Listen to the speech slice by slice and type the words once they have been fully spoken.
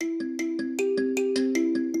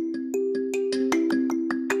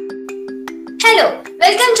Hello,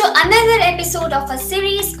 welcome to another episode of a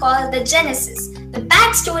series called The Genesis, the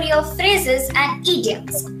backstory of phrases and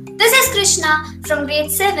idioms. This is Krishna from grade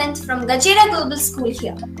 7th from Gajera Global School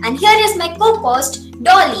here, and here is my co-host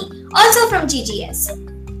Dolly, also from GGS.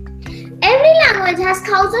 Every language has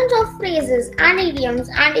thousands of phrases and idioms,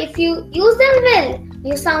 and if you use them well,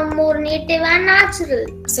 you sound more native and natural.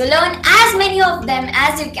 So learn as many of them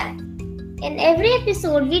as you can. In every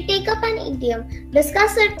episode, we take up an idiom,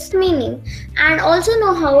 discuss its meaning, and also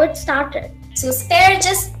know how it started. So spare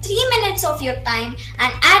just 3 minutes of your time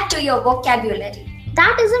and add to your vocabulary.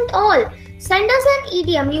 That isn't all. Send us an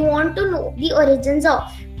idiom you want to know the origins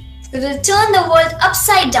of. We will turn the world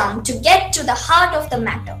upside down to get to the heart of the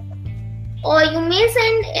matter. Or you may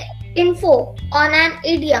send info on an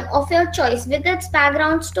idiom of your choice with its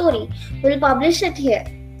background story. We'll publish it here.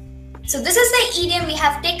 So this is the idiom we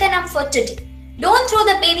have taken up for today. Don't throw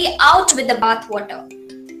the baby out with the bathwater.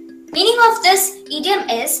 Meaning of this idiom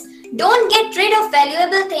is, don't get rid of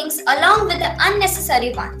valuable things along with the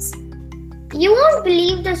unnecessary ones. You won't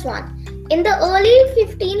believe this one. In the early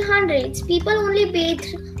 1500s, people only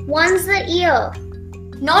bathed once a year.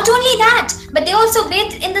 Not only that, but they also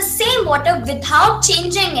bathed in the same water without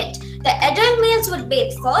changing it. The adult males would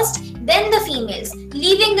bathe first, then the females,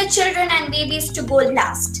 leaving the children and babies to go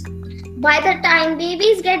last. By the time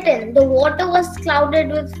babies get in, the water was clouded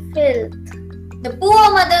with filth. The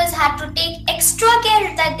poor mothers had to take extra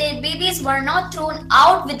care that their babies were not thrown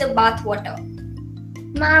out with the bathwater.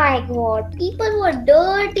 My God, people were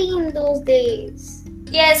dirty in those days.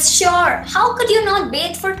 Yes, sure. How could you not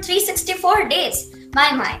bathe for 364 days?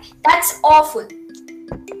 My, that's awful.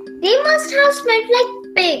 They must have smelled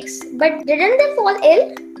like pigs, but didn't they fall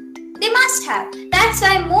ill? They must have. That's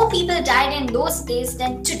why more people died in those days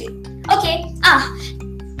than today. Okay,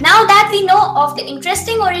 now that we know of the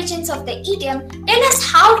interesting origins of the idiom, tell us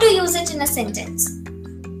how to use it in a sentence.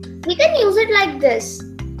 We can use it like this.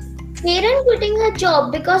 Parent quitting her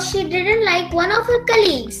job because she didn't like one of her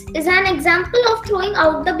colleagues is an example of throwing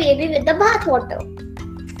out the baby with the bathwater.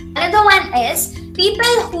 Another one is,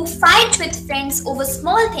 people who fight with friends over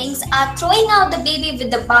small things are throwing out the baby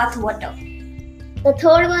with the bathwater. The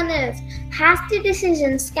third one is, hasty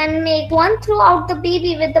decisions can make one throw out the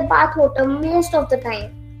baby with the bathwater most of the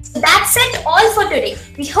time. So that's it all for today.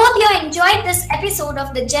 We hope you enjoyed this episode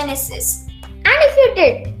of The Genesis. And if you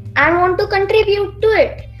did and want to contribute to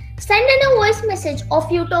it, send in a voice message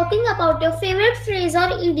of you talking about your favorite phrase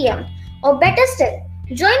or idiom. Or better still,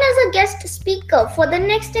 join as a guest speaker for the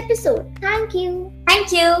next episode. Thank you.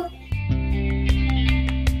 Thank you.